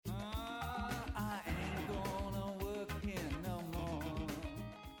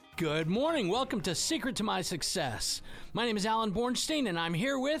Good morning. Welcome to Secret to My Success. My name is Alan Bornstein, and I'm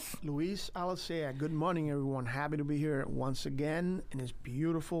here with Luis Alicea. Good morning, everyone. Happy to be here once again in this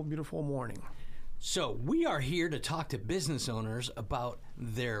beautiful, beautiful morning. So we are here to talk to business owners about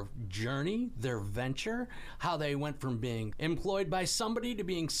their journey, their venture, how they went from being employed by somebody to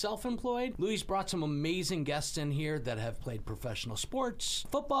being self-employed. Luis brought some amazing guests in here that have played professional sports,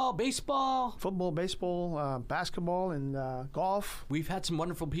 football, baseball. Football, baseball, basketball, and golf. We've had some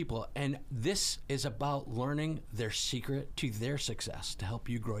wonderful people, and this is about learning their secret to their success to help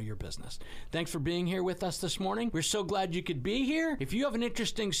you grow your business. Thanks for being here with us this morning. We're so glad you could be here. If you have an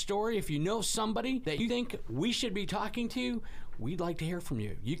interesting story, if you know somebody that you think we should be talking to, we'd like to hear from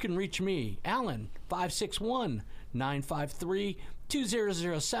you. You can reach me, Alan,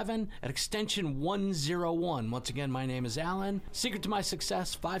 561-953-2007 at extension 101. Once again, my name is Alan. Secret to My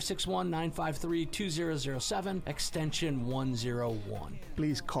Success, 561-953-2007, extension 101.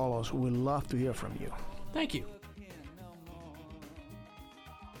 Please call us. We'd love to hear from you. Thank you.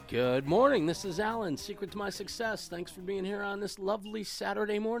 Good morning. This is Alan, Secret to My Success. Thanks for being here on this lovely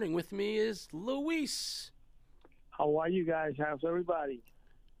Saturday morning. With me is Luis. How are you guys? How's everybody?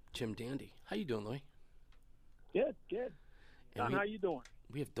 Jim Dandy. How you doing, Louis? Good, good. Don, how you doing?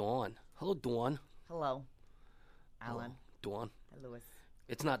 We have Dawn. Hello, Dawn. Hello, Alan. Hello, Dawn. Hi, Louis.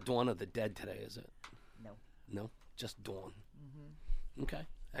 It's not Dawn of the Dead today, is it? No. No? Just Dawn. Mm-hmm. Okay.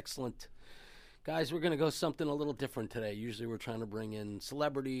 Excellent. Guys, we're going to go something a little different today. Usually we're trying to bring in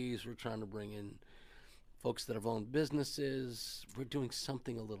celebrities. We're trying to bring in folks that have owned businesses. We're doing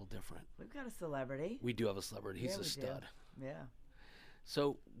something a little different. We've got a celebrity. We do have a celebrity. He's a stud. Do. Yeah.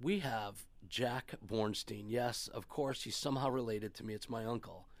 So we have Jack Bornstein. Yes, of course, he's somehow related to me. It's my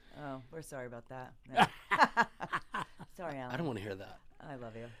uncle. Oh, we're sorry about that. No. Sorry, Alan. I don't want to hear that. I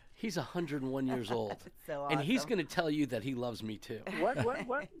love you. He's 101 years old. So awesome. And he's going to tell you that he loves me too.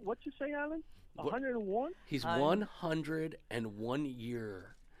 What you say, Alan? 101? He's 101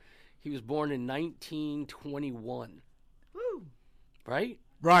 year. He was born in 1921. Woo! Right?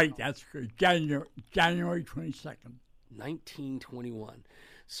 Right, that's good. January 22nd. 1921.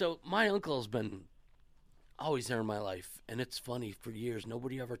 So my uncle's been always there in my life, and it's funny, for years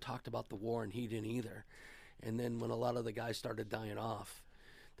nobody ever talked about the war, and he didn't either. And then when a lot of the guys started dying off,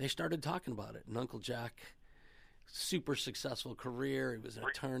 they started talking about it. And Uncle Jack, super successful career. He was an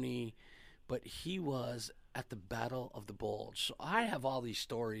attorney, but he was at the Battle of the Bulge. So I have all these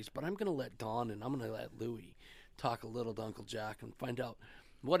stories, but I'm going to let Dawn and I'm going to let Louie talk a little to Uncle Jack and find out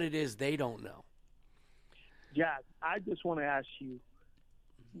what it is they don't know. Jack, I just want to ask you,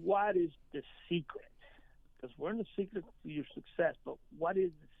 what is the secret? Because we're in the secret to your success, but what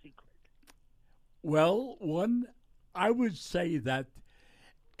is the secret? Well, I would say that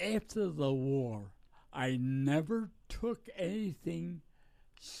after the war, I never took anything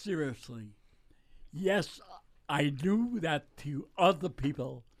seriously. Yes, I knew that to other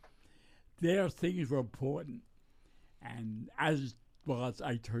people, their things were important. And as was,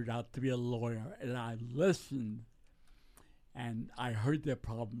 I turned out to be a lawyer, and I listened, and I heard their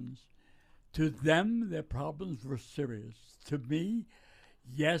problems. To them, their problems were serious. To me,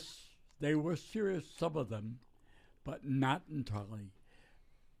 yes, they were serious, some of them, but not entirely.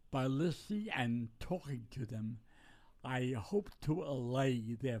 By listening and talking to them, I hope to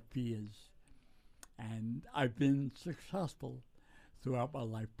allay their fears. And I've been successful throughout my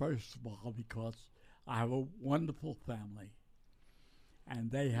life, first of all, because I have a wonderful family. And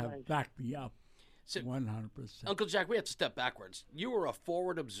they have backed me up 100%. Uncle Jack, we have to step backwards. You were a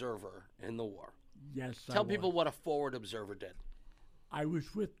forward observer in the war. Yes, Tell people what a forward observer did. I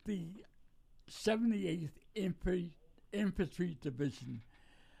was with the 78th Infantry Division,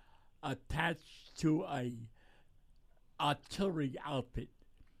 attached to a artillery outfit,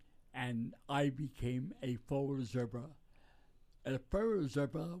 and I became a forward observer. A forward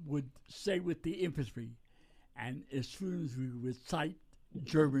observer would stay with the infantry, and as soon as we would sight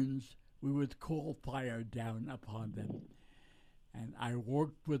Germans, we would call fire down upon them. And I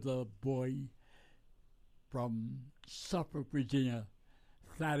worked with a boy from Suffolk, Virginia,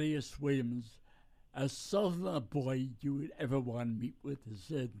 Thaddeus Williams, a southerner boy you would ever want to meet with,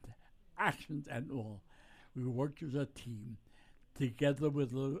 his actions and all. We worked as a team, together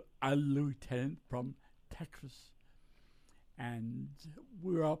with a lieutenant from Texas. And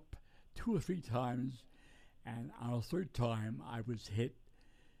we were up 2 or 3 times, and on the third time I was hit.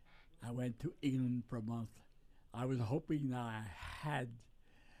 I went to England for a month. I was hoping that I had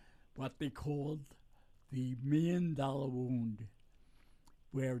what they called the $1 million wound,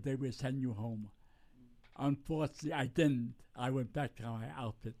 where they would send you home. Unfortunately, I didn't. I went back to my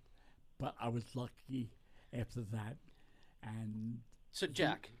outfit, but I was lucky after that. And so,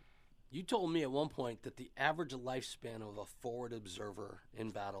 Jack, You told me at one point that the average lifespan of a forward observer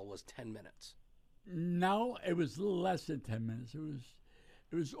in battle was 10 minutes. No, it was a little less than 10 minutes.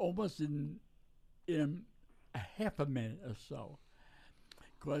 It was almost in a half a minute or so.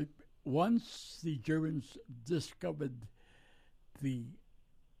 'Cause once the Germans discovered the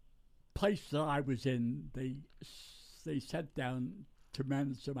place that I was in, they sat down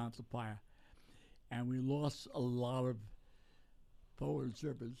tremendous amounts of fire, and we lost a lot of forward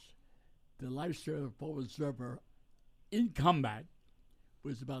observers. The lifespan of a forward observer in combat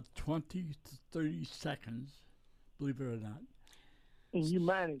was about 20 to 30 seconds, believe it or not. And you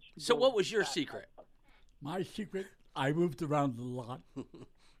managed. to So go what was your back. secret? My secret, I moved around a lot.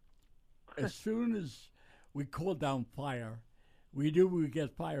 As soon as we called down fire, we knew we would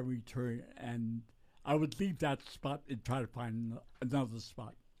get fire return, and I would leave that spot and try to find another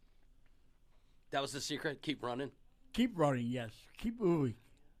spot. That was the secret? Keep running? Keep running, yes. Keep moving.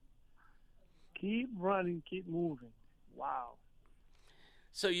 Keep running, keep moving. Wow.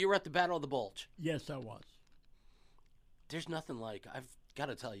 So you were at the Battle of the Bulge. Yes, I was. There's nothing like, I've got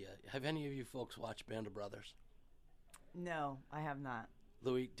to tell you, have any of you folks watched Band of Brothers? No, I have not.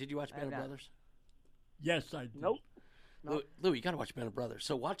 Louis, did you watch I Band of have not. Brothers? Yes, I did. Nope. No. Louis, you got to watch Band of Brothers.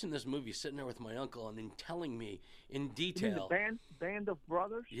 So watching this movie, sitting there with my uncle, and then telling me in You mean detail. the band of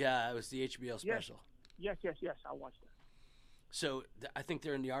brothers? Yeah, it was the HBO special. Yes. I watched that. So I think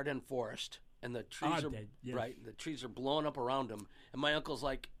they're in the Ardennes forest, and the trees are Ardennes, yes. right. The trees are blowing up around them, and my uncle's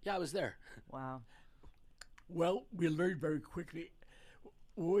like, "Yeah, I was there." Wow. Well, we learned very quickly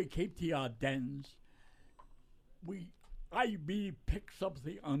when we came to the Ardennes, I immediately picked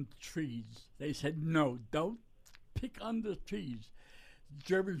something on the trees. They said, no, don't pick on the trees. The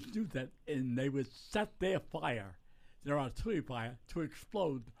Germans do that, and they would set their fire, their artillery fire, to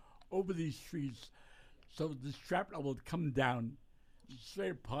explode over these trees so the shrapnel would come down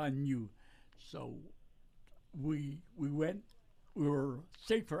straight upon you. So we were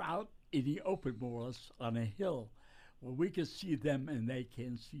safer out in the open, more or less, on a hill where we can see them and they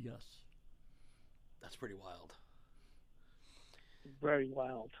can see us. That's pretty wild. Very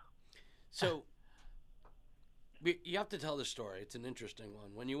wild. So you have to tell the story. It's an interesting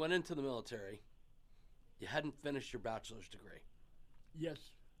one. When you went into the military, you hadn't finished your bachelor's degree,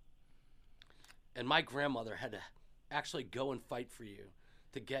 Yes. and my grandmother had to actually go and fight for you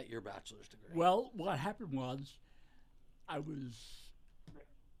to get your bachelor's degree. Well, what happened was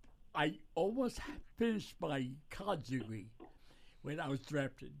I almost finished my college degree when I was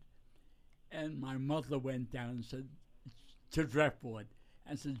drafted. And my mother went down and said to the draft board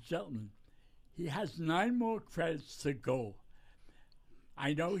and said, gentlemen, he has 9 more credits to go.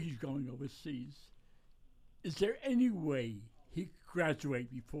 I know he's going overseas. Is there any way he could graduate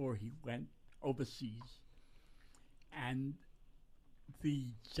before he went overseas? And the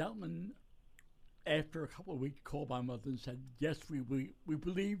gentleman, after a couple of weeks, called my mother and said, yes, we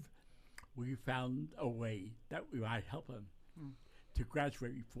believe we found a way that we might help him to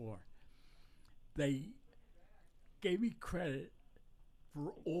graduate before. They gave me credit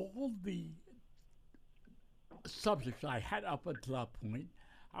for all the subjects I had up until that point.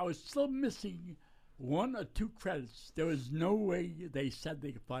 I was still missing 1 or 2 credits. There was no way they said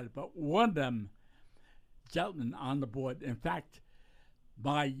they could find it, but one of them, gentleman on the board, in fact,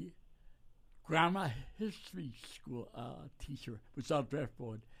 my grammar history school teacher was on the draft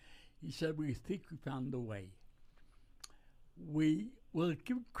board. He said, we think we found a way. We will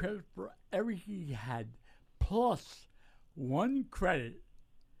give credit for everything he had, plus 1 credit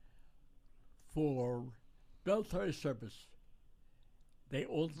for military service. They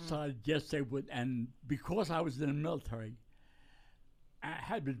all decided yes, they would. And because I was in the military, I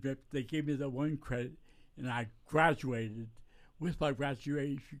had been drafted, they gave me the 1 credit, and I graduated with my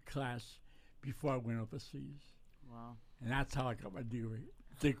graduation class before I went overseas. Wow. And that's how I got my degree.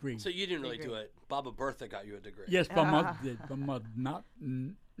 So you didn't really do it. Baba Bertha got you a degree. Yes, my mother did. My mother,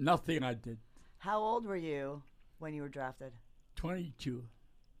 nothing I did. How old were you when you were drafted? 22.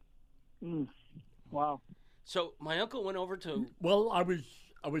 Wow. So my uncle went over to. Well, I was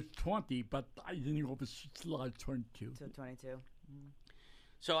 20, but I didn't go overseas till I was 22. So 22.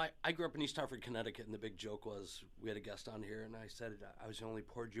 So I grew up in East Hartford, Connecticut, and the big joke was we had a guest on here, and I said I was the only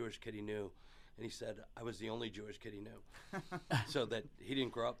poor Jewish kid he knew, and he said I was the only Jewish kid he knew, so that he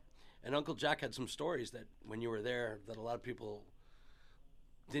didn't grow up. And Uncle Jack had some stories that when you were there, that a lot of people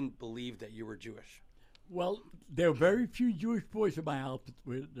didn't believe that you were Jewish. Well, there were very few Jewish boys in my outfit.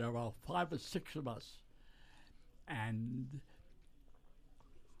 There were about 5 or 6 of us, and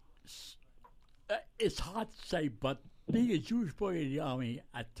it's hard to say, but being a Jewish boy in the Army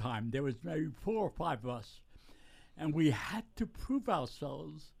at the time, there was maybe 4 or 5 of us, and we had to prove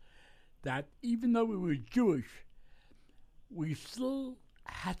ourselves that even though we were Jewish, we still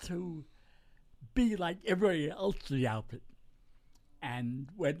had to be like everybody else in the outfit. And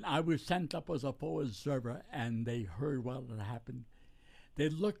when I was sent up as a forward observer and they heard what had happened, they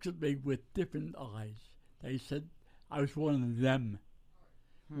looked at me with different eyes. They said I was one of them.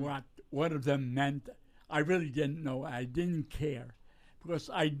 What one of them meant, I really didn't know. I didn't care because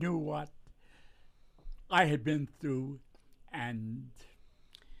I knew what I had been through, and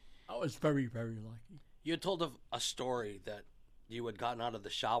I was very, very lucky. You had told a story that you had gotten out of the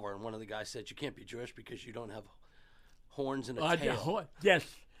shower, and one of the guys said, you can't be Jewish because you don't have horns and a tail. Yes,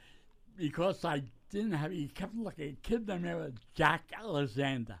 because I didn't have, he kept looking, a kid named Jack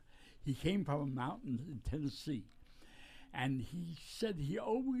Alexander. He came from a mountain in Tennessee. And he said he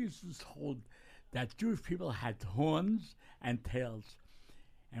always was told that Jewish people had horns and tails.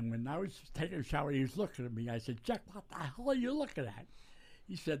 And when I was taking a shower, he was looking at me. I said, Jack, what the hell are you looking at?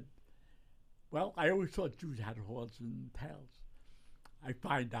 He said, well, I always thought Jews had horns and tails. I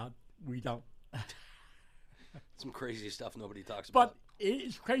find out we don't. Some crazy stuff nobody talks But about.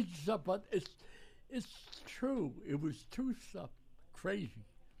 it's crazy stuff, but it's true. It was true stuff. Crazy.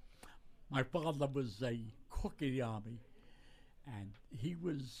 My father was a cook in the Army, and he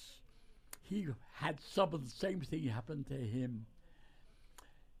had some of the same thing happen to him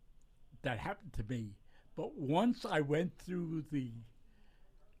that happened to me. But once I went through the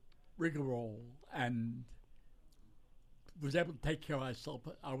rigmarole and was able to take care of myself,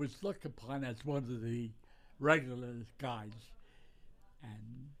 I was looked upon as one of the regular guys.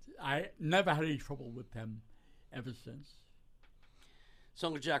 And I never had any trouble with them ever since. So,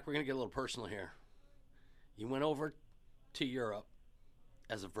 Uncle Jack, we're going to get a little personal here. You went over to Europe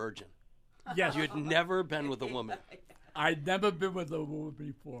as a virgin. Yes. You had never been with a woman. I'd never been with a woman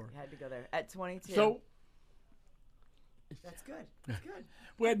before. You had to go there at 22. So that's good. That's good.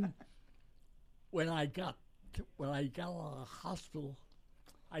 when I got out of the hospital,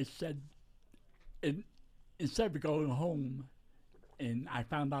 I said, instead of going home, and I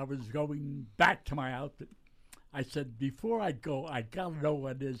found I was going back to my outfit, I said, before I go, I gotta know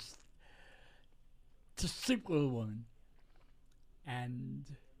what it is to sleep with a woman. And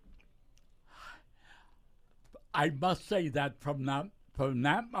I must say that from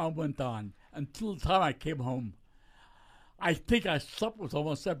that moment on, until the time I came home, I think I slept with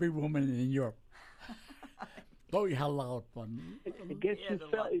almost every woman in Europe. But we had a lot of fun. I guess you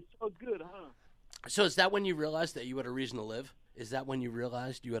felt it so good, huh? So is that when you realized that you had a reason to live? Is that when you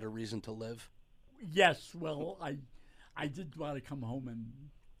realized you had a reason to live? Yes, well, I did want to come home and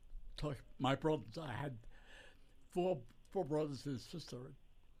talk. My brothers, I had four brothers and a sister.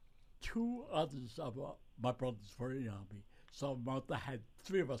 Two others of my brothers were in the Army. So I had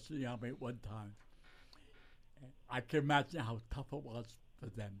three of us in the Army at one time. I can imagine how tough it was for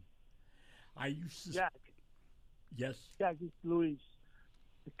them. I used to... Jack. Yes? Jack, it's Luis.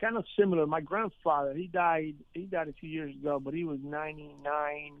 It's kind of similar. My grandfather, he died a few years ago, but he was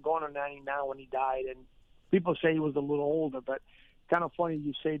 99, going on 99 when he died. And people say he was a little older, but kind of funny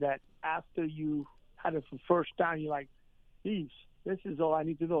you say that after you had it for the first time, you're like, geez, this is all I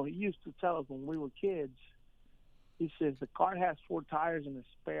need to know. He used to tell us when we were kids, he says, the car has 4 tires and a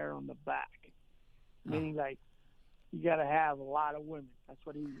spare on the back. Meaning, like, you got to have a lot of women. That's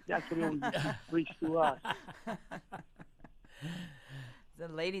what he always preached to us. The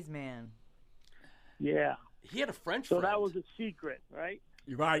ladies' man. Yeah. He had a French So friend. that was a secret, right?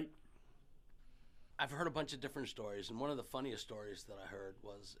 You're right. I've heard a bunch of different stories, and one of the funniest stories that I heard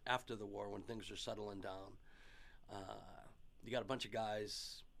was after the war when things were settling down. You got a bunch of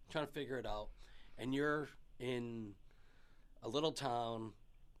guys trying to figure it out, and you're in a little town,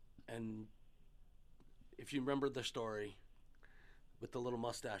 and if you remember the story with the little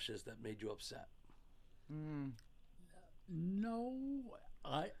mustaches that made you upset. Mm. No,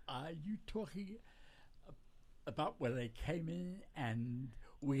 you talking about when they came in and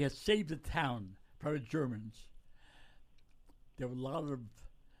we had saved the town from the Germans. There were a lot of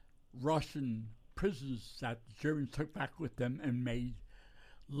Russian prisoners that the Germans took back with them and made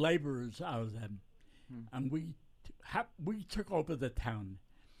laborers out of them. And we took over the town,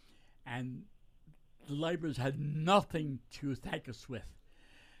 and the laborers had nothing to thank us with,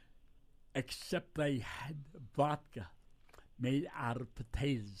 except they had vodka made out of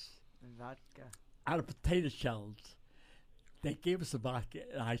potatoes. Vodka. Out of potato shells. They gave us the vodka,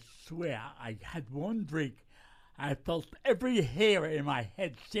 and I swear, I had one drink. I felt every hair in my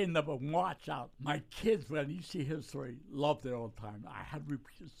head stand up and watch out. My kids, when you see his story, loved it all the time. I had to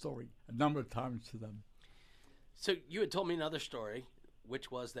repeat the story a number of times to them. So you had told me another story, which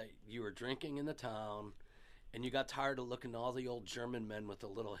was that you were drinking in the town, And you got tired of looking at all the old German men with the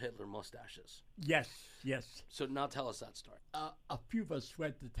little Hitler mustaches. Yes, yes. So now tell us that story. A few of us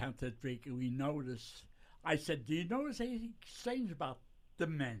went to town to drink, and we noticed. I said, "Do you notice anything strange about the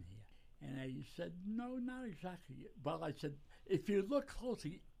men here?" And he said, "No, not exactly." Well, I said, "If you look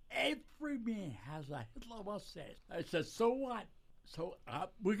closely, every man has a Hitler mustache." I said, "So what?" So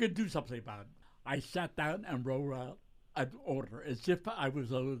we could do something about it. I sat down and wrote out an order as if I was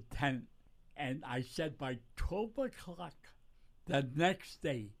a lieutenant. And I said by 12 o'clock the next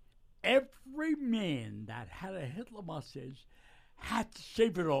day, every man that had a Hitler mustache had to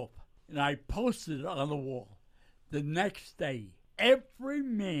shave it off. And I posted it on the wall. The next day, every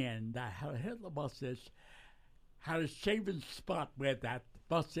man that had a Hitler mustache had a shaven spot where that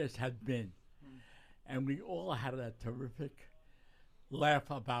mustache had been. And we all had a terrific laugh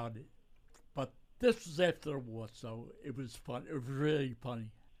about it. But this was after the war, so it was fun. It was really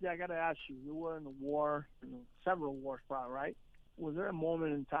funny. Yeah, I got to ask you. You were in the war, several wars, probably, right? Was there a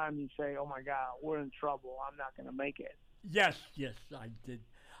moment in time you say, "Oh my God, we're in trouble. I'm not going to make it"? Yes, I did.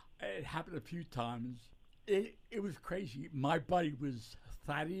 It happened a few times. It was crazy. My buddy was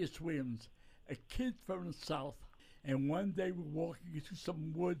Thaddeus Williams, a kid from the South. And one day we were walking through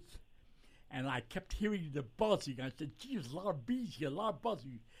some woods, and I kept hearing the buzzing. I said, "Gee, there's a lot of bees here, a lot of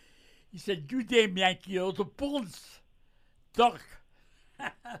buzzing." He said, "You damn Yankee, those are bullets. Duck."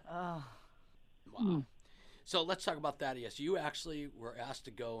 Wow. So let's talk about Thaddeus. You actually were asked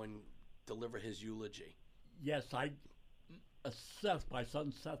to go and deliver his eulogy. Yes, Seth, my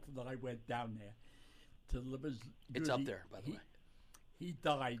son Seth, and I went down there to deliver his It's eulogy. up there, by the way. He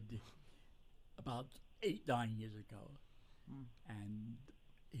died about 8-9 years ago, and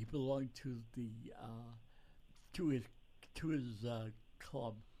he belonged to the to his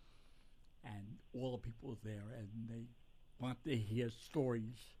club, and all the people were there, and they wanted to hear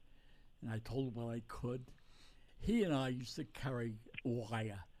stories, and I told them what I could. He and I used to carry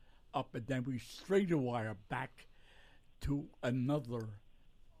wire up, and then we string the wire back to another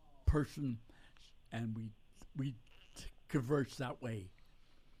person, and we converse that way.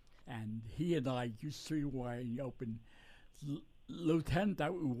 And he and I used to wire in the open. Lieutenant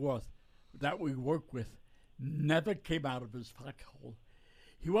that we worked with never came out of his foxhole.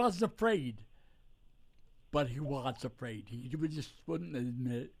 He wasn't afraid, but he was afraid. He just wouldn't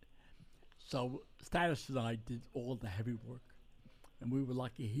admit it. So Thaddeus and I did all the heavy work, and we were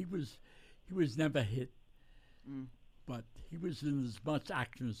lucky. He was never hit, but he was in as much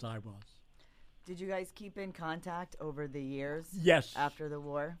action as I was. Did you guys keep in contact over the years? Yes. After the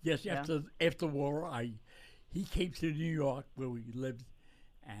war? Yes, Yeah? after war, he came to New York where we lived,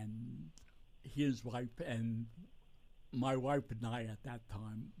 and his wife and my wife and I at that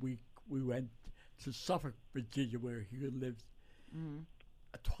time we went to Suffolk, Virginia, where he lived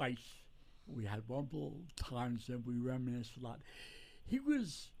twice. We had wonderful times and we reminisced a lot. He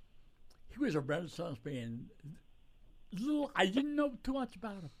was a Renaissance man. I didn't know too much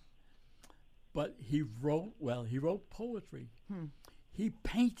about him, but he wrote well. He wrote poetry. He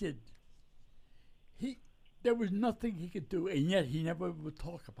painted. There was nothing he could do, and yet he never would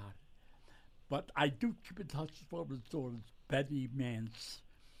talk about it. But I do keep in touch with one of his daughters, Betty Mance.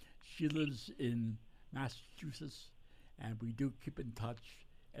 She lives in Massachusetts, and we do keep in touch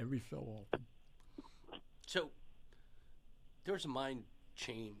every so often. So there was a mind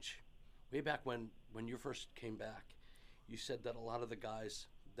change. Way back when you first came back, you said that a lot of the guys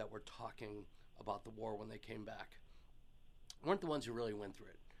that were talking about the war when they came back weren't the ones who really went through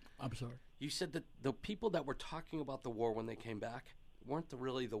it. I'm sorry. You said that the people that were talking about the war when they came back weren't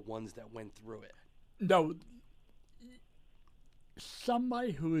really the ones that went through it. No.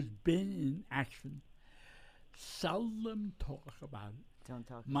 Somebody who has been in action seldom talk about it. Don't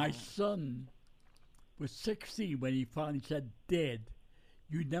talk My about it. son was 16 when he finally said, "Dad,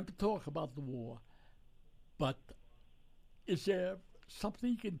 you never talk about the war, but is there something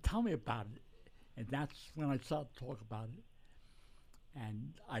you can tell me about it?" And that's when I started to talk about it.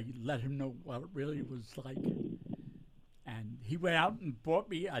 And I let him know what it really was like. And he went out and bought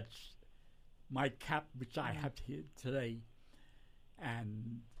me my cap, which I have here today.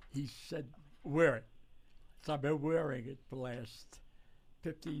 And he said, "Wear it." So I've been wearing it for the last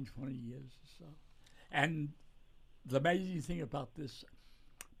 15, 20 years or so. And the amazing thing about this,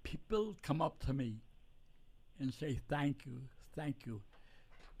 people come up to me and say, thank you.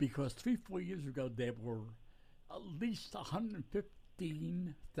 Because 3-4 years ago, there were at least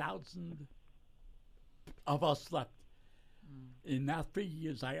 115,000 of us left. In now 3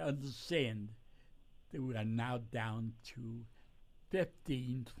 years, I understand that we are now down to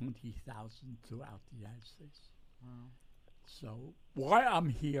 15, 20,000 throughout the United States. Wow. So why I'm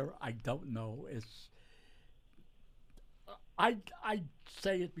here, I don't know. I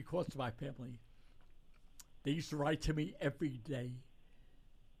say it because of my family. They used to write to me every day,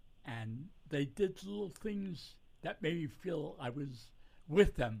 and they did little things that made me feel I was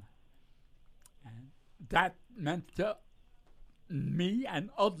with them. And that meant to me and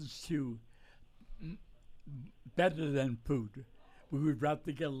others too better than food. We would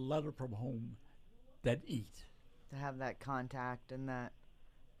rather get a letter from home than eat. To have that contact and that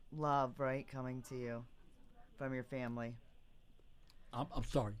love, right, coming to you from your family. I'm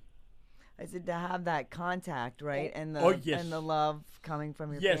sorry. I said to have that contact, right, and the yes. and the love coming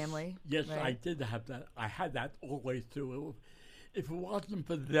from your family. Yes, right? I did have that. I had that all the way through. If it wasn't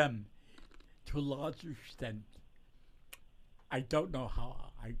for them, to a large extent, I don't know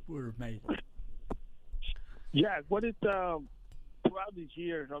how I would have made it. Yeah, what it throughout these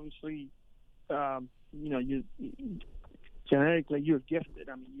years, obviously, you genetically you're gifted.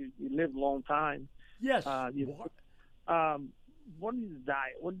 I mean, you live a long time. Yes. What is the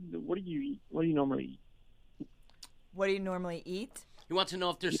diet? What do you eat? What do you normally eat? What do you normally eat He wants to know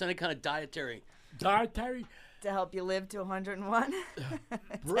if there's any kind of dietary. Dietary, to help you live to 101?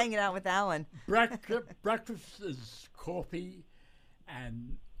 It's hanging out with Alan. breakfast is coffee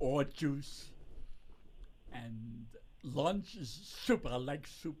and or juice, and lunch is soup. I like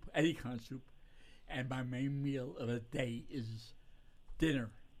soup, any kind of soup, and my main meal of the day is dinner.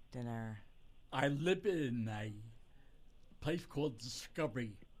 Dinner. I live in a place called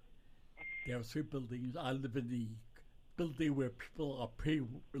Discovery. There are 3 buildings. I live in the building where people are pretty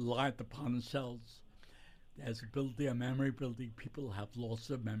reliant upon themselves. There's a building, a memory building. People have lost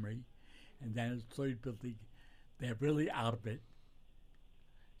their memory. And then there's a 3rd building. They're really out of it.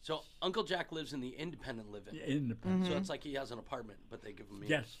 So Uncle Jack lives in the independent living. Independent. So it's like he has an apartment, but they give him meals.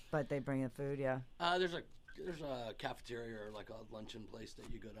 Yes. But they bring in food, yeah. There's a cafeteria or like a luncheon place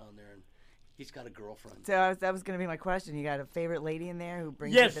that you go down there, and he's got a girlfriend. So that was going to be my question. You got a favorite lady in there who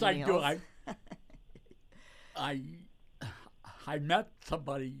brings Yes, you the I meals? do. I met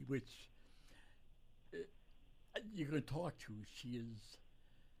somebody which you can talk to. She's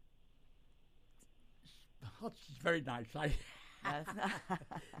very nice. Yes.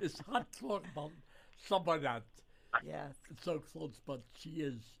 It's hard to talk about somebody that Yes. is so close, but she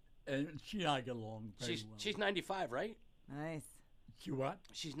is, and she and I get along very well. She's 95, right? Nice. She what?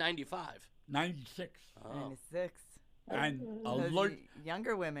 She's 95. 96. Oh. 96. And Those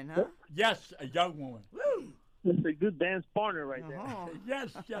younger women, huh? yes, a young woman. That's a good dance partner right there. Oh.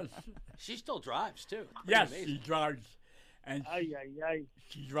 Yes, yes. She still drives too. Pretty Yes, amazing. she drives. And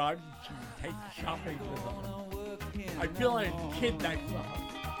she drives and she takes shopping with her. I feel like a kid next to her.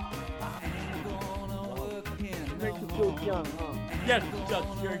 Makes you feel young, huh? Yes, just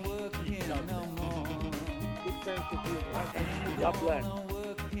she does. Good sense of humor. God bless.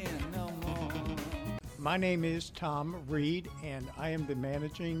 My name is Tom Reed, and I am the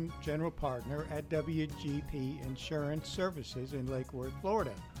managing general partner at WGP Insurance Services in Lake Worth,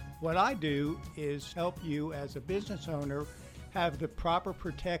 Florida. What I do is help you as a business owner have the proper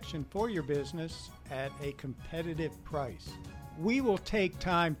protection for your business at a competitive price. We will take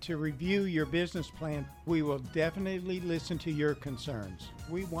time to review your business plan. We will definitely listen to your concerns.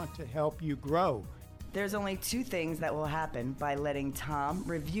 We want to help you grow. There's only 2 things that will happen by letting Tom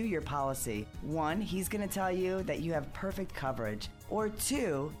review your policy. 1, he's going to tell you that you have perfect coverage. Or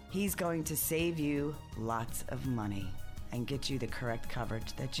 2, he's going to save you lots of money and get you the correct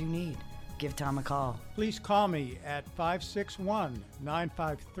coverage that you need. Give Tom a call. Please call me at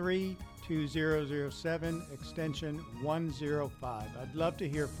 561-953-2007, extension 105. I'd love to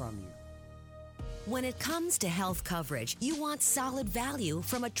hear from you. When it comes to health coverage, you want solid value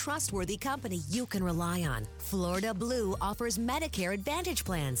from a trustworthy company you can rely on. Florida Blue offers Medicare Advantage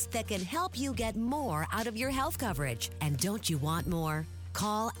plans that can help you get more out of your health coverage. And don't you want more?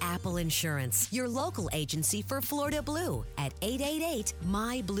 Call Apple Insurance, your local agency for Florida Blue, at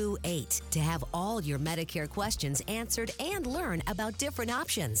 888-MY-BLUE-8 to have all your Medicare questions answered and learn about different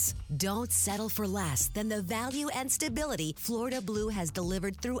options. Don't settle for less than the value and stability Florida Blue has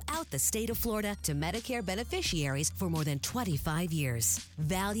delivered throughout the state of Florida to Medicare beneficiaries for more than 25 years.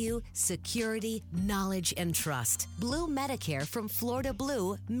 Value, security, knowledge, and trust. Blue Medicare from Florida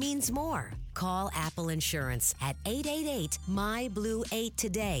Blue means more. Call Apple Insurance at 888-MY-BLUE-8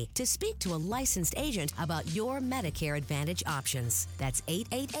 today to speak to a licensed agent about your Medicare Advantage options. That's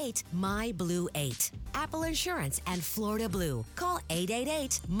 888-MY-BLUE-8. Apple Insurance and Florida Blue. Call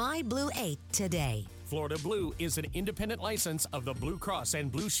 888-MY-BLUE-8 today. Florida Blue is an independent license of the Blue Cross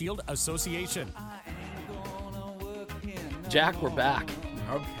and Blue Shield Association. Jack, we're back.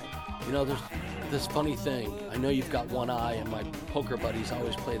 Okay. You know, there's this funny thing. I know you've got one eye, and my poker buddies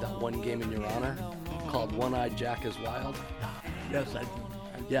always play that one game in your honor called One-Eyed Jack is Wild. Yes, I do.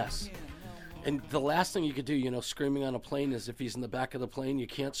 Yes. And the last thing you could do, screaming on a plane is if he's in the back of the plane, you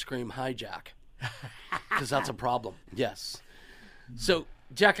can't scream hijack because that's a problem. Yes. So,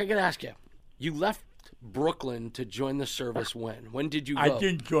 Jack, I got to ask you, you left Brooklyn to join the service when? When did you go? I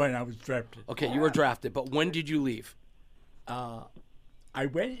didn't join. I was drafted. Okay, you were drafted, but when did you leave? I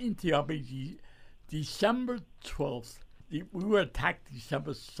went into the Army December 12th. We were attacked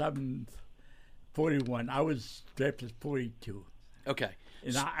December 7th, 41. I was drafted 42. Okay.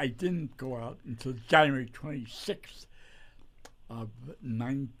 And I didn't go out until January 26th of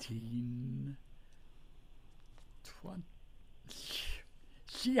 1920.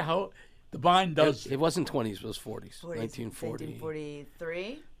 See how the mind does. It wasn't 20s, it was 40s.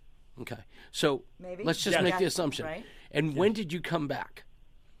 1943. Okay. So Maybe? let's just make the assumption. Right. And when did you come back?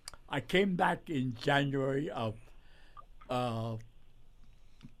 I came back in January of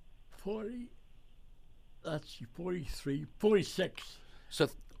 46. So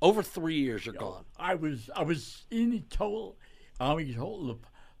over 3 years you're gone. I was in the total Army total of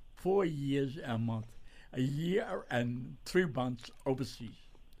 4 years and a month, a year and 3 months overseas.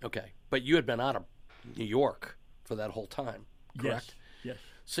 Okay. But you had been out of New York for that whole time, correct? Yes.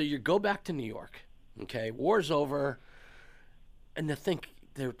 So you go back to New York, okay? War's over, and to think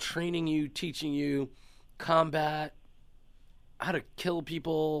they're training you, teaching you combat, how to kill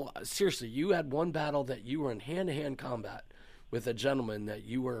people. Seriously, you had one battle that you were in hand-to-hand combat with a gentleman that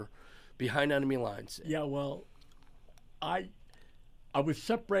you were behind enemy lines. Yeah, well, I was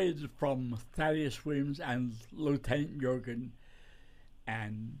separated from Thaddeus Williams and Lieutenant Jurgen,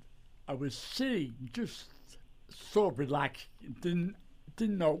 and I was sitting just so relaxed, didn't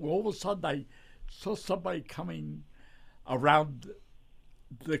know. All of a sudden, I saw somebody coming around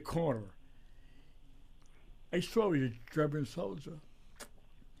the corner. I saw he was a German soldier,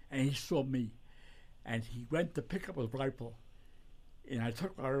 and he saw me, and he went to pick up his rifle, and I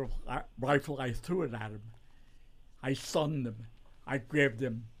took my rifle, I threw it at him. I stunned him. I grabbed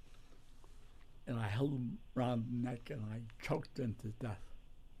him, and I held him around the neck, and I choked him to death.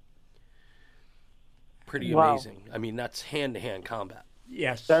 Pretty Wow. amazing. I mean, that's hand-to-hand combat.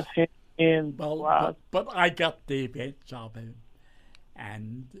 Yes. That's him. And Well, wow. but I got the advantage of him.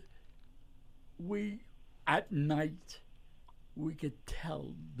 And at night, we could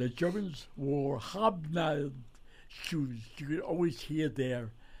tell the Germans wore hobnailed shoes. You could always hear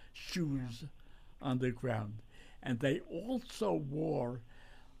their shoes on the ground. And they also wore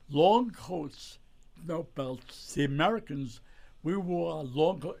long coats, no belts. The Americans, we wore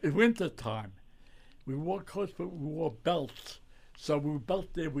long coats in wintertime. We wore coats, but we wore belts. So we were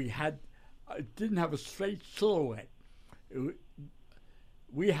belted. We didn't have a straight silhouette.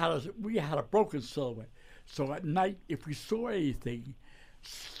 We had a broken silhouette. So at night, if we saw anything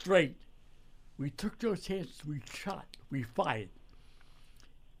straight, we took those chances. We shot. We fired.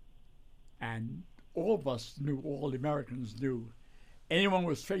 And all of us knew, all the Americans knew, anyone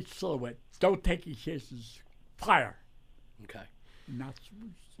with straight silhouette, don't take your chances. Fire. Okay. And that's what we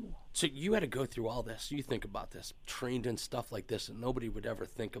saw. So you had to go through all this. You think about this, trained in stuff like this that nobody would ever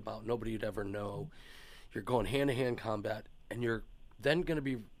think about, nobody would ever know. You're going hand-to-hand combat, and you're then going to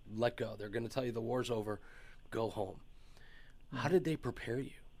be let go. They're going to tell you the war's over, go home. How did they prepare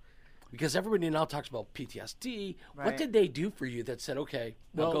you? Because everybody now talks about PTSD. What Right. did they do for you that said, okay,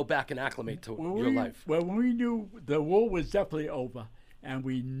 now Well, go back and acclimate to your life? Well, when we knew the war was definitely over, and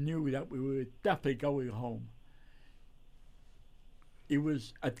we knew that we were definitely going home, it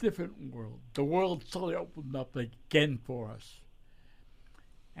was a different world. The world suddenly opened up again for us.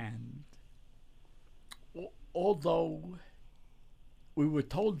 And although we were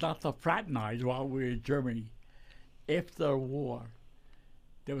told not to fraternize while we were in Germany, after the war,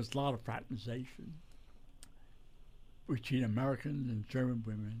 there was a lot of fraternization between Americans and German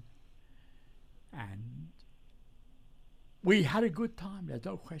women. And we had a good time, there's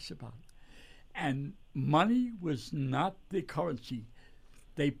no question about it. And money was not the currency.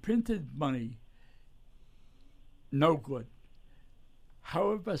 They printed money, no good.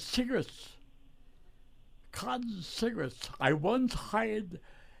 However, cigarettes, cotton cigarettes, I once hired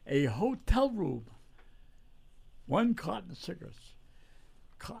a hotel room, 1 carton of cigarettes.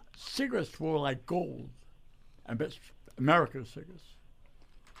 Cigarettes were like gold, and American cigarettes.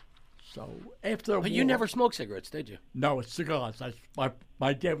 So after the But war, you never smoked cigarettes, did you? No, it's cigars.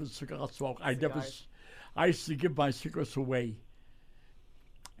 My dad was a cigar smoker. I used to give my cigarettes away,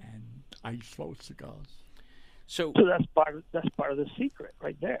 and I smoked cigars. So So that's part of the secret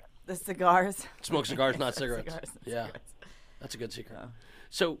right there. The cigars. smoke cigars, not cigarettes. Cigars, not Yeah, cigarettes. that's a good secret.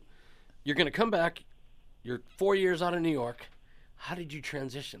 So you're going to come back. You're 4 years out of New York. How did you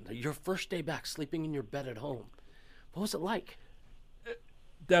transition? Your first day back, sleeping in your bed at home. What was it like?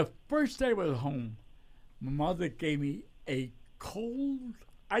 The first day I was home, my mother gave me a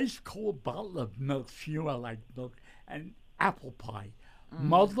ice cold bottle of milk. She knew I liked milk, and apple pie.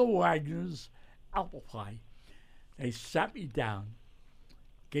 Mother Wagner's apple pie. They sat me down,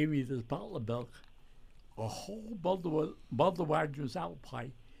 gave me this bottle of milk, a whole Mother Wagner's apple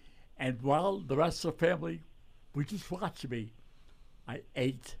pie, and while the rest of the family were just watching me, I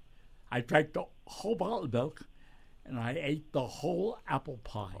ate. I drank the whole bottle of milk, and I ate the whole apple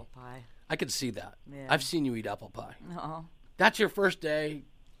pie. Apple pie. I could see that. Yeah. I've seen you eat apple pie. Oh. That's your first day.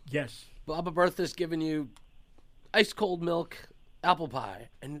 Yes. Baba Bertha's giving you ice cold milk, apple pie,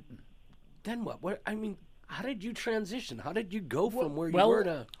 and then what? I mean, how did you transition? How did you go from where you were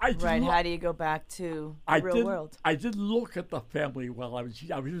to? Right. How do you go back to the real world? I didn't look at the family while I was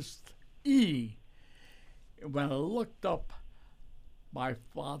just eating. When I looked up, my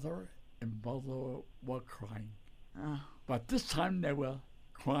father and mother were crying. But this time they were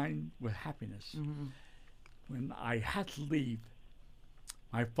crying with happiness. When I had to leave,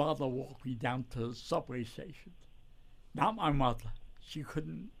 my father walked me down to the subway station. Not my mother. She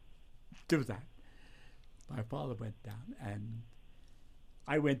couldn't do that. My father went down, and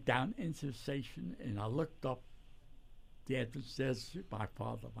I went down into the station, and I looked up the entrance. There's my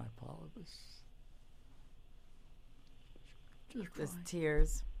father. My father was just crying. Just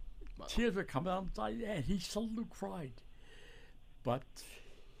tears. Tears were coming out, and he suddenly cried. But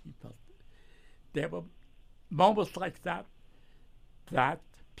he felt there were moments like that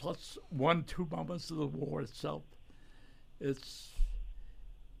plus 1-2 moments of the war itself. It's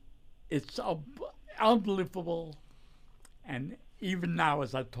unbelievable, and even now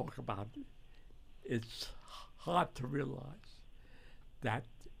as I talk about it, it's hard to realize that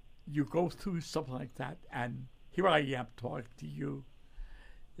you go through something like that, and here I am talking to you.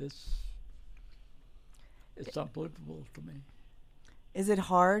 It's unbelievable to me. Is it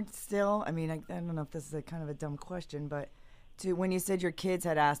hard still? I mean, I don't know if this is a kind of a dumb question, but when you said your kids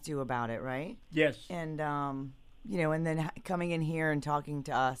had asked you about it, right? Yes. And, and then coming in here and talking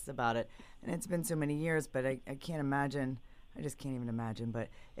to us about it. And it's been so many years, but I can't imagine. I just can't even imagine. But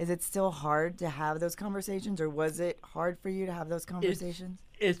is it still hard to have those conversations, or was it hard for you to have those conversations?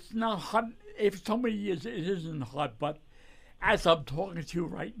 It's not hard. If so many years, it isn't hard. But as I'm talking to you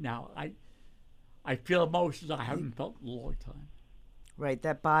right now, I feel emotions I haven't felt in a long time. Right,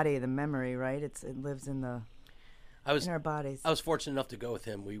 that body, the memory, right? It lives in in our bodies. I was fortunate enough to go with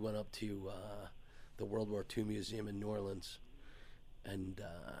him. We went up to the World War II Museum in New Orleans, and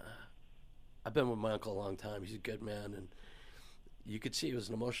I've been with my uncle a long time. He's a good man, and you could see it was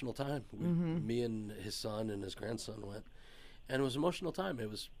an emotional time. Me and his son and his grandson went, and it was an emotional time. It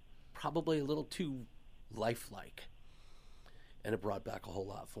was probably a little too lifelike, and it brought back a whole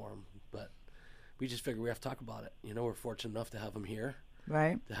lot for him. But we just figured we have to talk about it. You know, we're fortunate enough to have him here.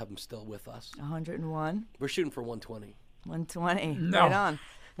 Right. To have him still with us. 101. We're shooting for 120. 120. No. Right on.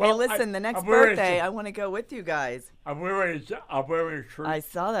 Well, hey, listen, the next birthday, I want to go with you guys. I'm wearing a shirt. I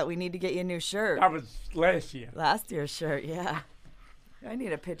saw that. We need to get you a new shirt. That was last year. Last year's shirt, yeah. I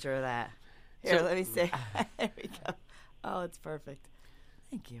need a picture of that. Here, let me see. There we go. Oh, it's perfect.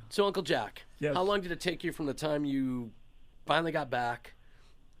 Thank you. So, Uncle Jack, yes. How long did it take you from the time you finally got back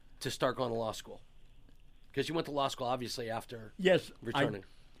to start going to law school? Because you went to law school, obviously, after returning.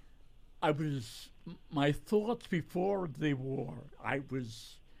 My thoughts before the war, I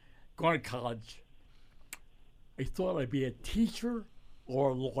was going to college. I thought I'd be a teacher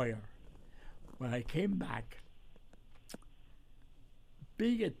or a lawyer. When I came back,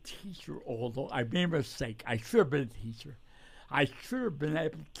 being a teacher, although I made a mistake, I should have been a teacher. I should have been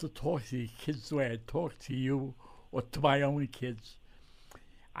able to talk to the kids the way I talk to you or to my own kids.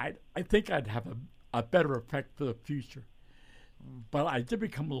 I think I'd have a better effect for the future. But I did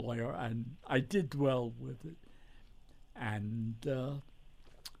become a lawyer, and I did well with it. And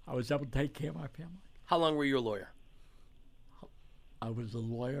I was able to take care of my family. How long were you a lawyer? I was a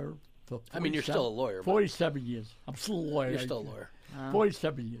lawyer for 47, I mean, you're still a lawyer. 47 years. I'm still a lawyer. You're still a lawyer.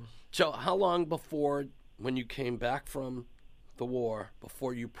 47 years. So how long before, when you came back from the war,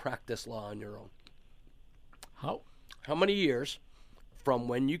 before you practiced law on your own? How many years from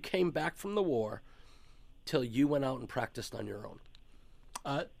when you came back from the war till you went out and practiced on your own?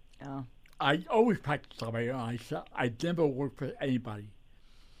 I always practiced on my own. I never worked for anybody.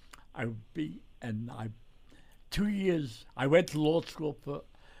 2 years, I went to law school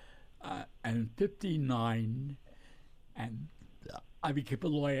in 59, and I became a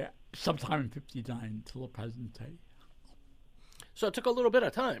lawyer sometime in 59 until the present day. So it took a little bit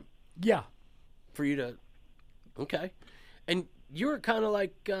of time. Yeah. For you to, okay. And you were kind of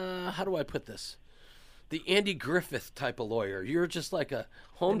like, how do I put this? the Andy Griffith type of lawyer. You're just like a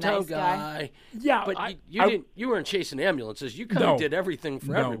hometown nice guy. Yeah, but you weren't chasing ambulances. You kind of did everything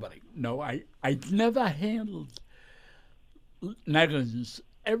for everybody. No, I I handled negligence,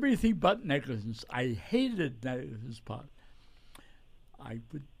 everything but negligence. I hated negligence part. I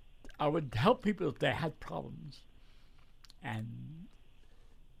would help people if they had problems, and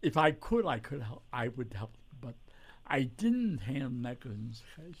if I could help. I would help, but I didn't handle negligence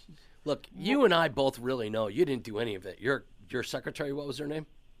cases. Look, you and I both really know you didn't do any of it. Your secretary, what was her name?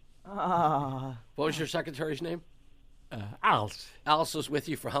 What was your secretary's name? Alice. Alice was with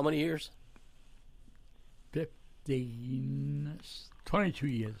you for how many years? 22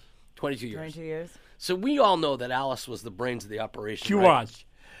 years. 22 years. 22 years. So we all know that Alice was the brains of the operation. She right? was.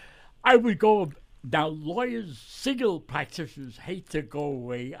 I would go. Now, lawyers, single practitioners hate to go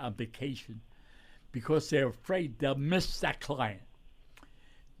away on vacation because they're afraid they'll miss that client.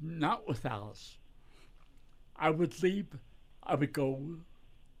 Not with Alice. I would leave. I would go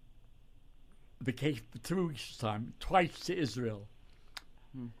vacation for 3 weeks' time, twice to Israel.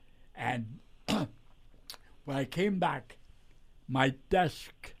 And when I came back, my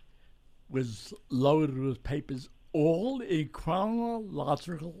desk was loaded with papers, all in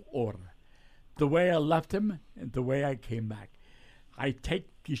chronological order. The way I left him and the way I came back. I take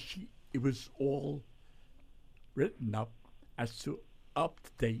the sheet, it was all written up as to up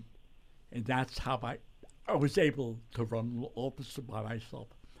to date, and that's how I was able to run the office by myself.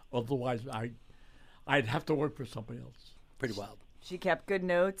 Otherwise, I'd have to work for somebody else. Pretty wild. She kept good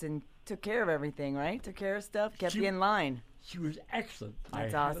notes and took care of everything, right? Took care of stuff, kept you in line. She was excellent.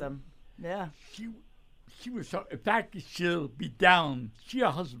 That's awesome. Yeah. She was so. In fact, she'll be down. She and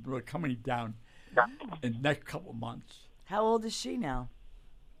her husband were coming down in the next couple of months. How old is she now?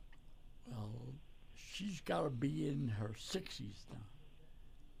 Well, she's got to be in her 60s now.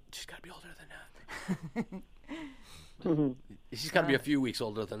 She's got to be older than that. She's got to be a few weeks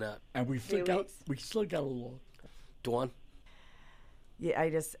older than that. And we still got a lot. Dawn? Yeah,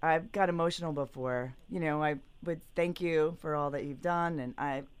 I've got emotional before. You know, I would thank you for all that you've done,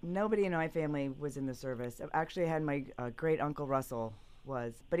 and nobody in my family was in the service. I actually had my great uncle Russell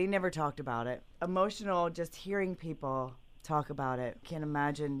but he never talked about it. Emotional, just hearing people talk about it. Can't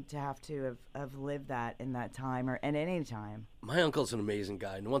imagine to have lived that in that time or at any time. My uncle's an amazing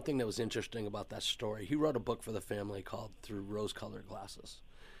guy, and one thing that was interesting about that story, he wrote a book for the family called Through Rose-Colored Glasses.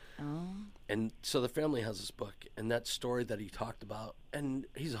 Oh. And so the family has this book, and that story that he talked about, and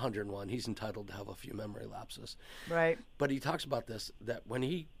he's 101, he's entitled to have a few memory lapses. Right. But he talks about this, that when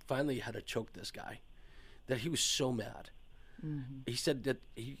he finally had to choke this guy, that he was so mad. Mm-hmm. He said that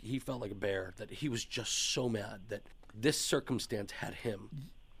he felt like a bear, that he was just so mad that this circumstance had him.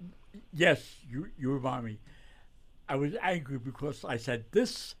 Yes, you remind me. I was angry because I said,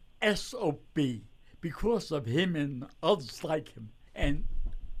 this SOB, because of him and others like him, and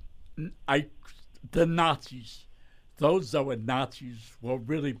the Nazis, those that were Nazis were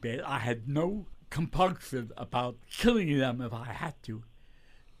really bad. I had no compunction about killing them if I had to.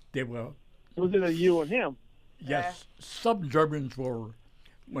 They were... Was it you and him? Yes. Some Germans were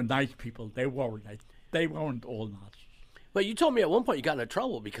nice people. They weren't. They weren't all Nazis. But you told me at one point you got into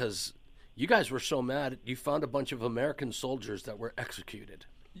trouble because you guys were so mad you found a bunch of American soldiers that were executed.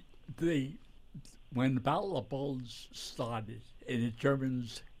 When the Battle of Bulge started and the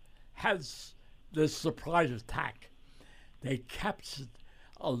Germans had this surprise attack, they captured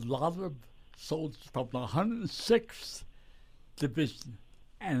a lot of soldiers from the 106th Division,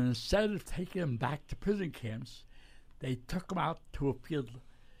 and instead of taking them back to prison camps, they took them out to a field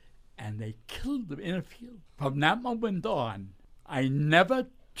and they killed them in a field. From that moment on, I never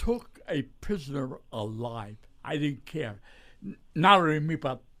took a prisoner alive. I didn't care. Not only me,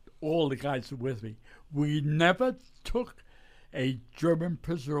 but all the guys who were with me. We never took a German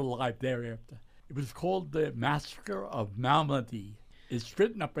prisoner alive thereafter. It was called the Massacre of Malmedy. It's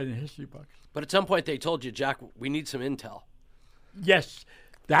written up in the history books. But at some point they told you, Jack, we need some intel. Yes,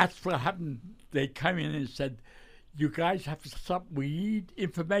 that's what happened. They came in and said, you guys have to stop. We need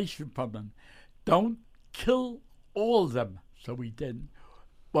information from them. Don't kill all of them. So we didn't.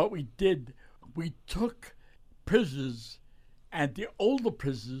 What we did, we took prisoners, and the older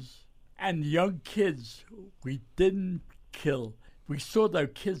prisoners and the young kids we didn't kill. We saw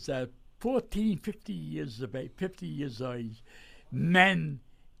those kids that 14, 50 years of age, men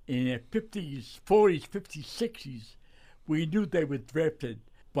in their 50s, 40s, 50s, 60s. We knew they were drafted,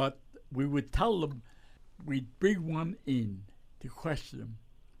 but we would tell them, we'd bring one in to question them,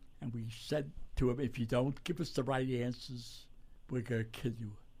 and we said to them, if you don't give us the right answers, we're going to kill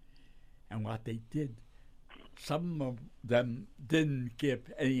you. And what they did, some of them didn't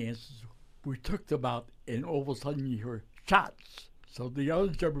give any answers we took them out, and all of a sudden you hear shots. So the other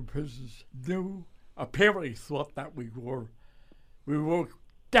German prisoners knew, apparently thought that we were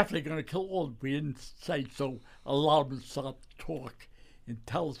definitely going to kill all of them. We didn't say so. A lot of them started to talk and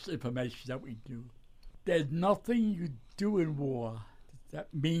tell us information that we knew. There's nothing you do in war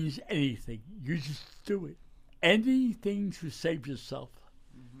that means anything. You just do it. Anything to save yourself,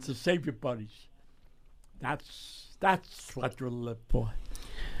 to save your buddies. That's what you live for.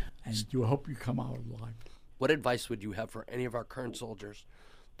 And you hope you come out alive. What advice would you have for any of our current soldiers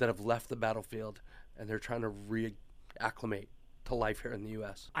that have left the battlefield and they're trying to reacclimate to life here in the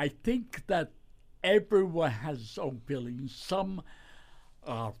U.S.? I think that everyone has its own feelings. Some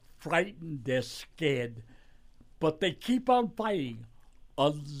are frightened, they're scared, but they keep on fighting.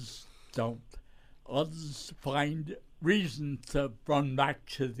 Others don't. Others find reason to run back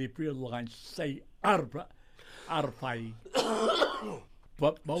to the real lines, stay out of fighting.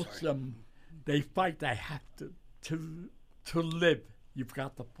 But most of them, they fight. They have to live. You've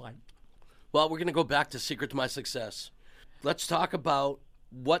got to fight. Well, we're going to go back to Secret to My Success. Let's talk about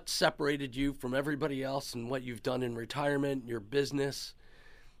what separated you from everybody else and what you've done in retirement, your business.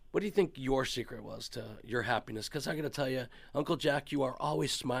 What do you think your secret was to your happiness? Because I got to tell you, Uncle Jack, you are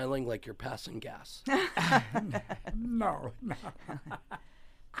always smiling like you're passing gas. No.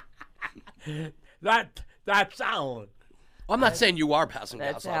 That's Alan. I'm not saying you are passing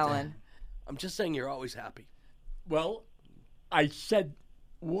gas. That's Alan. I'm just saying you're always happy. Well, I said,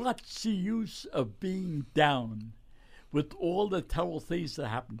 what's the use of being down with all the terrible things that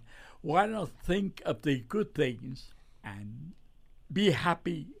happen? Why not think of the good things and be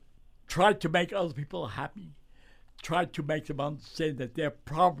happy? Try to make other people happy. Try to make them understand that their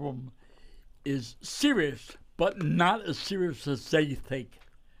problem is serious, but not as serious as they think.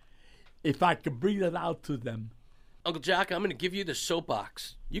 If I can bring that out to them. Uncle Jack, I'm going to give you the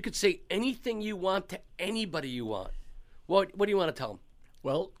soapbox. You could say anything you want to anybody you want. What do you want to tell them?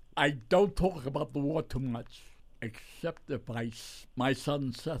 Well, I don't talk about the war too much, except if my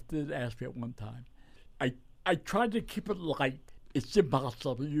son Seth did ask me at one time. I try to keep it light. It's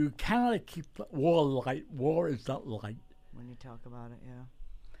impossible. You cannot keep war light. War is not light. When you talk about it, yeah.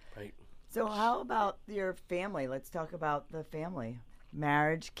 Right. So how about your family? Let's talk about the family.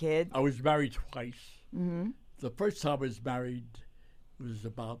 Marriage, kids. I was married twice. Mm-hmm. The first time I was married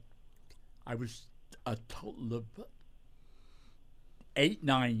I was a total of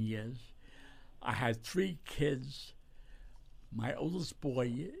 8-9 years. I had 3 kids. My oldest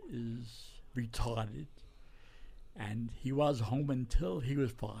boy is retarded, and he was home until he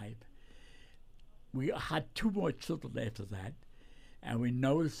was 5. We had 2 more children after that, and we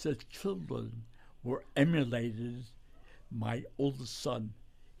noticed that children were emulated my oldest son.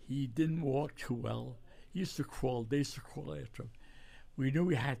 He didn't walk too well. He used to crawl. They used to crawl after him. We knew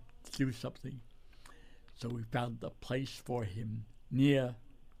we had to do something, so we found a place for him near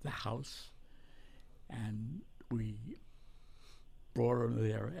the house, and we brought him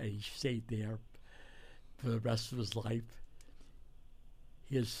there, and he stayed there for the rest of his life.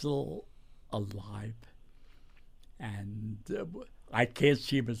 He is still alive, and I can't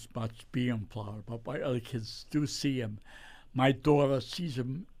see him as much being in Florida, but my other kids do see him. My daughter sees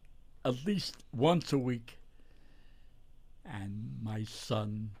him at least once a week, and my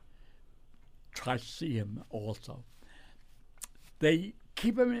son tries to see him also. They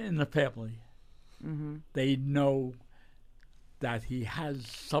keep him in the family. Mm-hmm. They know that he has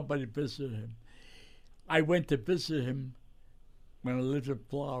somebody visit him. I went to visit him when I lived in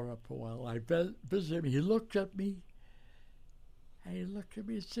Florida for a while. I visited him. He looked at me, and he looked at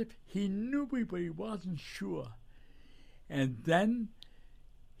me as if he knew me, but he wasn't sure. And then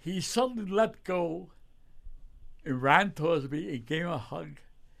he suddenly let go and ran towards me and gave me a hug.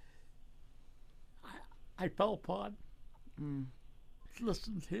 I fell apart. Mm.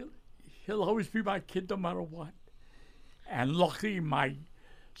 Listen, he'll always be my kid no matter what. And luckily, my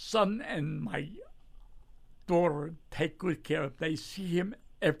son and my daughter take good care of him. They see him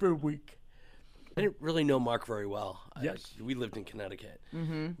every week. I didn't really know Mark very well. Yes. We lived in Connecticut.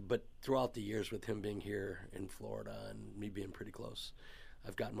 Mm-hmm. But throughout the years with him being here in Florida and me being pretty close,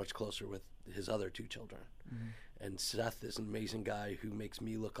 I've gotten much closer with his other 2 children. Mm-hmm. And Seth is an amazing guy who makes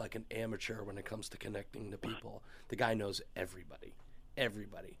me look like an amateur when it comes to connecting to people. The guy knows everybody.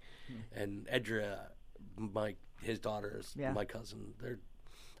 Mm-hmm. And Edria, his daughter is my cousin.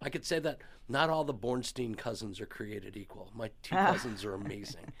 I could say that not all the Bornstein cousins are created equal. My 2 cousins are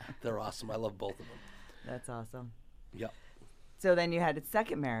amazing. They're awesome. I love both of them. That's awesome. Yep. So then you had a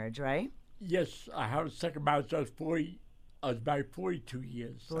second marriage, right? Yes, I had a second marriage. I was married 42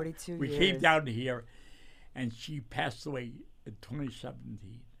 years. 42 we years. came down here, and she passed away in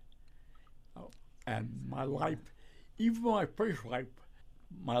 2017. And my life, even my first wife,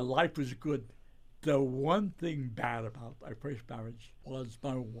 my life was good. The one thing bad about my first marriage was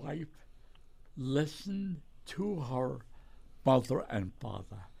my wife listened to her mother and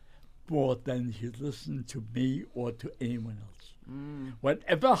father more than she listened to me or to anyone else.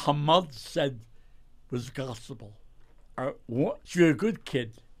 Whatever her mother said was gospel. She was a good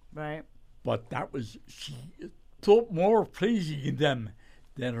kid. Right. But that was, she thought more pleasing in them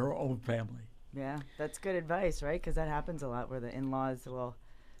than her own family. Yeah, that's good advice, right? Because that happens a lot where the in-laws will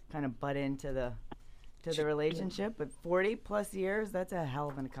kind of butt into the relationship. But 40 plus years, that's a hell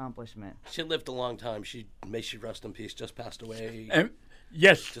of an accomplishment. She lived a long time. May she rest in peace. Just passed away.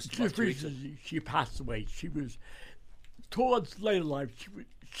 Yes, just recently she passed away. She was towards later life.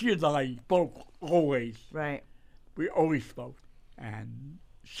 She and I spoke always. Right. We always spoke, and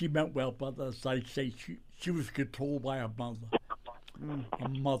she meant well. But as I say, she was controlled by her mother. Her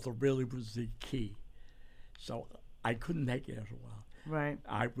mother really was the key. So I couldn't take it after a while. Right.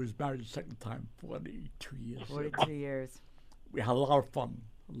 I was married a second time, 42 years. 42 years. We had a lot of fun.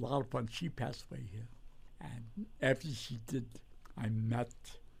 A lot of fun. She passed away here. And after she did, I met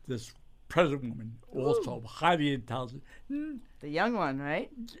this present woman, also highly intelligent. The young one, right?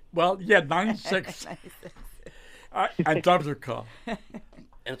 Well, yeah, 96. I drive her car. And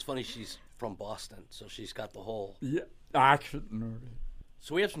it's funny, she's from Boston, so she's got the whole... Yeah, accent and everything.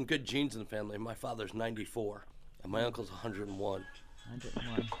 So we have some good genes in the family. My father's 94, and my uncle's 101.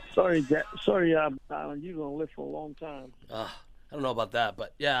 101. Sorry, Jack. Sorry, Alan, you're going to live for a long time. I don't know about that,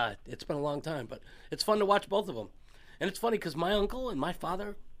 but yeah, it's been a long time. But it's fun to watch both of them. And it's funny because my uncle and my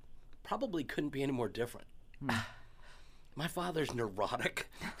father probably couldn't be any more different. My father's neurotic.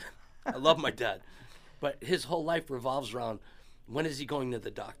 I love my dad. But his whole life revolves around, when is he going to the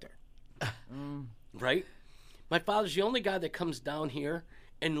doctor? Right? My father's the only guy that comes down here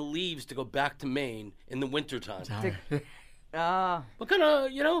and leaves to go back to Maine in the wintertime. What kind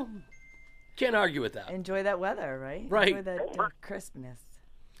of, can't argue with that. Enjoy that weather, right? Right. Enjoy that crispness.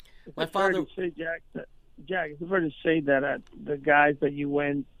 My It's fair father... to say, Jack, it's fair to say that the guys that you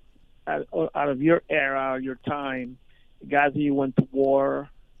went out of your era or your time, the guys that you went to war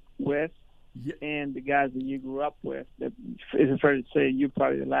with, and the guys that you grew up with, is it fair to say you're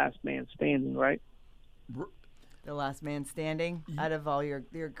probably the last man standing, right? The last man standing out of all your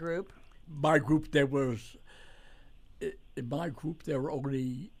group? My group, there was... In my group, there were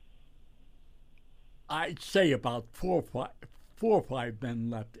only... I'd say about four or five men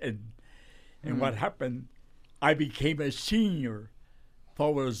left. And what happened, I became a senior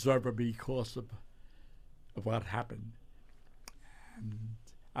forward observer because of what happened. And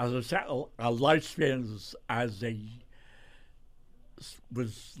as I said, our lifespan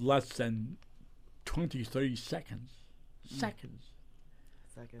was less than 20, 30 seconds. Seconds.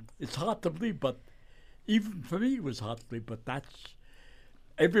 It's hard to believe, but even for me it was hard to believe, but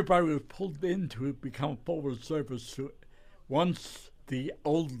everybody was pulled in to become forward observers. So once the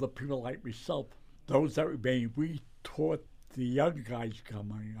older people like myself, those that remained, we taught the young guys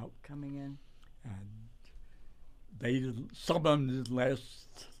coming in. And some of them didn't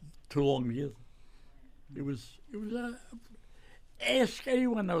last too long either. It was ask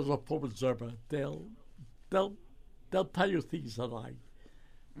anyone that was a forward observer, they'll tell you things that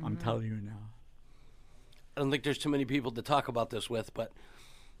I'm telling you now. I don't think there's too many people to talk about this with, but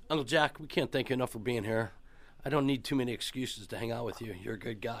Uncle Jack, we can't thank you enough for being here. I don't need too many excuses to hang out with you. You're a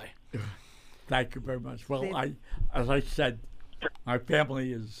good guy. Thank you very much. Well, as I said, my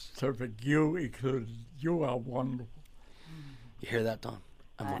family is terrific. You included. You are wonderful. You hear that, Don?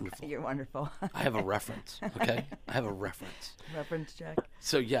 I'm wonderful. You're wonderful. I have a reference, okay? I have a reference. Reference check.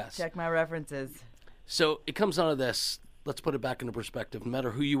 So, yes. Check my references. So, it comes out of this. Let's put it back into perspective. No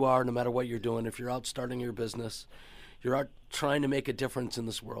matter who you are, no matter what you're doing, if you're out starting your business, you're out trying to make a difference in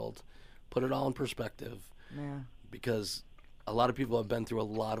this world, put it all in perspective. Yeah. Because a lot of people have been through a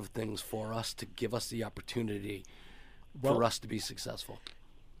lot of things for us to give us the opportunity for us to be successful.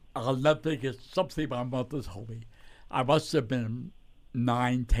 I'll never forget something my mother told me. I must have been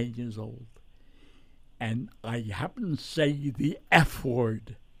 9, 10 years old. And I happened to say the F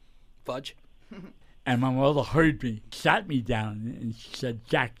word. Fudge? And my mother heard me, sat me down, and she said,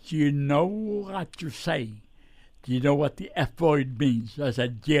 Jack, do you know what you're saying? Do you know what the F word means? I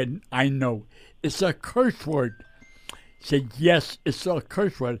said, yeah, I know. It's a curse word. She said, yes, it's a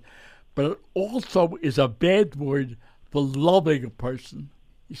curse word, but it also is a bad word for loving a person.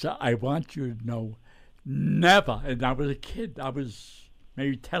 He said, I want you to know, never, and I was a kid, I was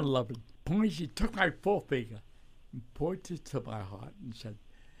maybe 10, 11, she took my forefinger and pointed to my heart and said,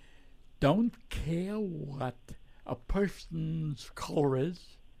 don't care what a person's color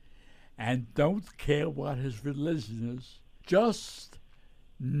is, and don't care what his religion is. Just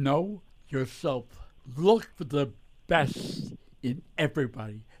know yourself. Look for the best in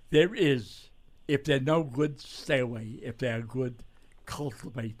everybody. There is. If they're no good, stay away. If they're good,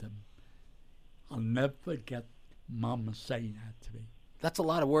 cultivate them. I'll never forget Mama saying that to me. That's a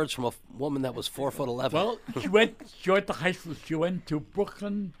lot of words from a woman that was 4'11". Well, she went to high school. She went to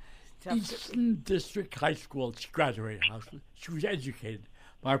Brooklyn Eastern District High School. She graduated high school. She was educated.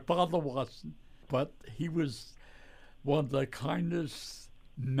 My father wasn't, but he was one of the kindest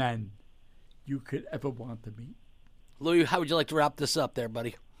men you could ever want to meet. Louis, how would you like to wrap this up there,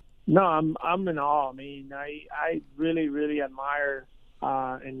 buddy? No, I'm in awe. I mean, I really, really admire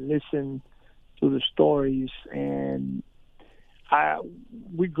and listen to the stories, and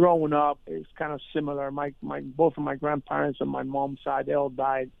we growing up is kind of similar. My both of my grandparents on my mom's side, they all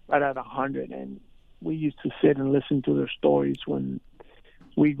died right at 100, and we used to sit and listen to their stories when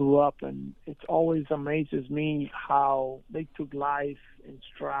we grew up, and it always amazes me how they took life in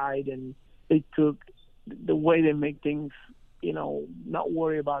stride, and they took the way they make things, you know, not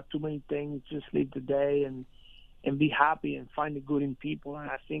worry about too many things, just live the day and be happy and find the good in people. And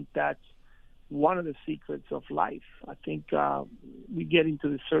I think that's one of the secrets of life. I think we get into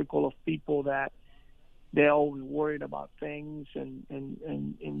the circle of people that they're always worried about things and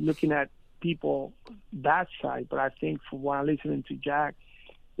looking at people that side. But I think from what I'm listening to Jack,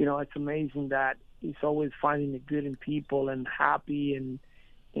 you know, it's amazing that he's always finding the good in people and happy and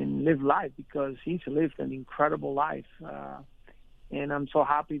live life, because he's lived an incredible life. And I'm so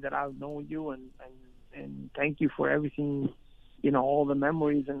happy that I've known you and thank you for everything, you know, all the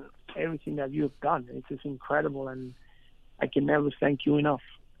memories and everything that you have done. It's just incredible, and I can never thank you enough.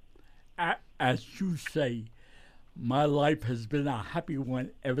 As you say, my life has been a happy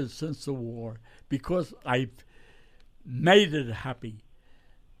one ever since the war, because I've made it happy.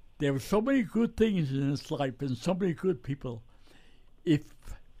 There were so many good things in this life and so many good people. If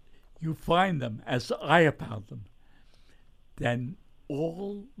you find them, as I have found them, then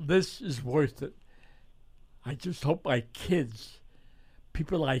all this is worth it. I just hope my kids,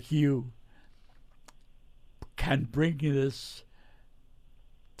 people like you, can bring this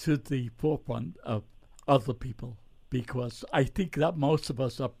to the forefront of other people, because I think that most of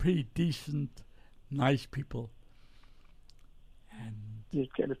us are pretty decent, nice people. And you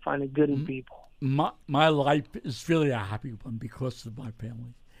got to find the good in people. My life is really a happy one because of my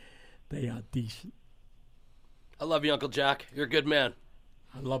family. They are decent. I love you, Uncle Jack. You're a good man.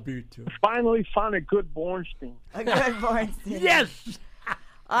 I love you too. Finally found a good Bornstein. A good Bornstein. Yes!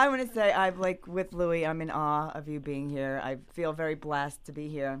 I want to say, with Louis, I'm in awe of you being here. I feel very blessed to be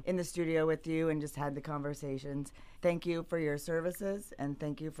here in the studio with you and just had the conversations. Thank you for your services, and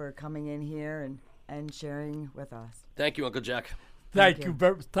thank you for coming in here and sharing with us. Thank you, Uncle Jack. Thank you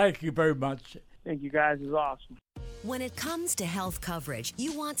very much. Thank you, guys. It's awesome. When it comes to health coverage,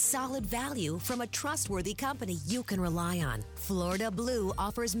 you want solid value from a trustworthy company you can rely on. Florida Blue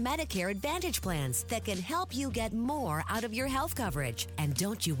offers Medicare Advantage plans that can help you get more out of your health coverage. And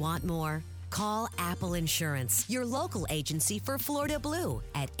don't you want more? Call Apple Insurance, your local agency for Florida Blue,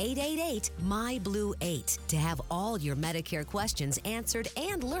 at 888-MY-BLUE-8 to have all your Medicare questions answered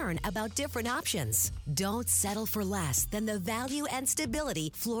and learn about different options. Don't settle for less than the value and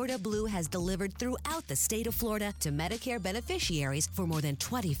stability Florida Blue has delivered throughout the state of Florida to Medicare beneficiaries for more than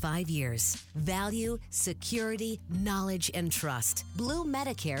 25 years. Value, security, knowledge, and trust. Blue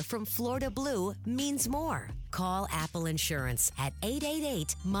Medicare from Florida Blue means more. Call Apple Insurance at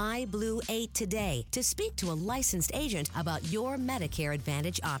 888-MY-BLUE-8 today to speak to a licensed agent about your Medicare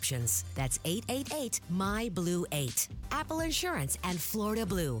Advantage options. That's 888-MY-BLUE-8. Apple Insurance and Florida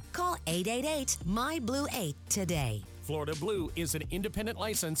Blue. Call 888-MY-BLUE-8 today. Florida Blue is an independent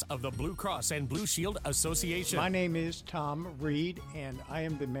license of the Blue Cross and Blue Shield Association. My name is Tom Reed, and I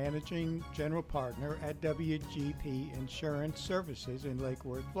am the managing general partner at WGP Insurance Services in Lake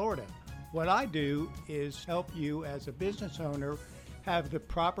Worth, Florida. What I do is help you as a business owner have the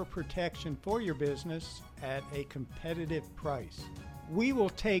proper protection for your business at a competitive price. We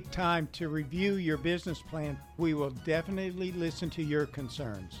will take time to review your business plan. We will definitely listen to your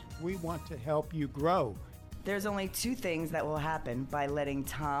concerns. We want to help you grow. There's only two things that will happen by letting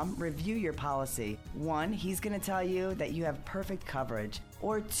Tom review your policy. One, he's going to tell you that you have perfect coverage.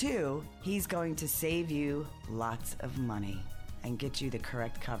 Or two, he's going to save you lots of money and get you the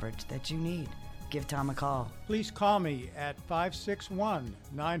correct coverage that you need. Give Tom a call. Please call me at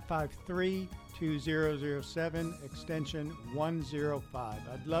 561-953-2007, extension 105.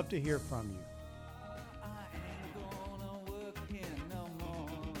 I'd love to hear from you.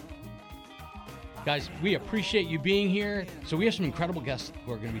 Guys, we appreciate you being here. So we have some incredible guests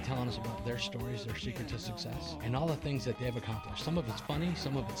who are going to be telling us about their stories, their secret to success, and all the things that they've accomplished. Some of it's funny,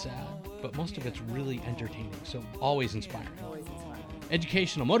 some of it's sad, but most of it's really entertaining. So always inspiring. Always inspiring.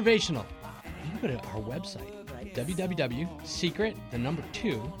 Educational, motivational. You can go to our website,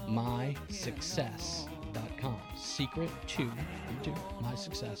 www.secret2mysuccess.com.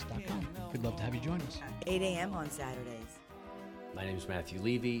 Secret2mysuccess.com. We'd love to have you join us. 8 a.m. on Saturdays. My name is Matthew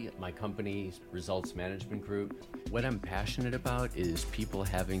Levy. My company, Results Management Group. What I'm passionate about is people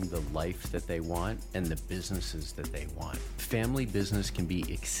having the life that they want and the businesses that they want. Family business can be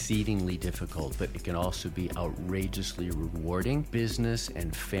exceedingly difficult, but it can also be outrageously rewarding. Business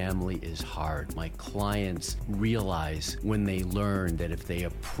and family is hard. My clients realize when they learn that if they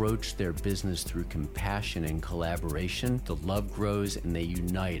approach their business through compassion and collaboration, the love grows and they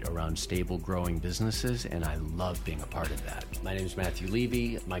unite around stable, growing businesses, and I love being a part of that. My name is Matthew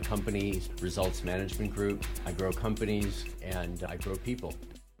Levy. My company, Results Management Group. I grow companies and I grow people.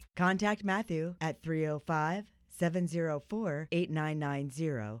 Contact Matthew at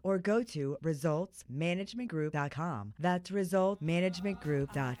 305-704-8990 or go to resultsmanagementgroup.com. That's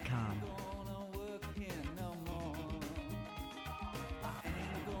resultsmanagementgroup.com.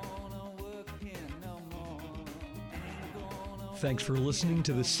 Thanks for listening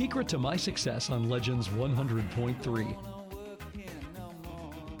to The Secret to My Success on Legends 100.3.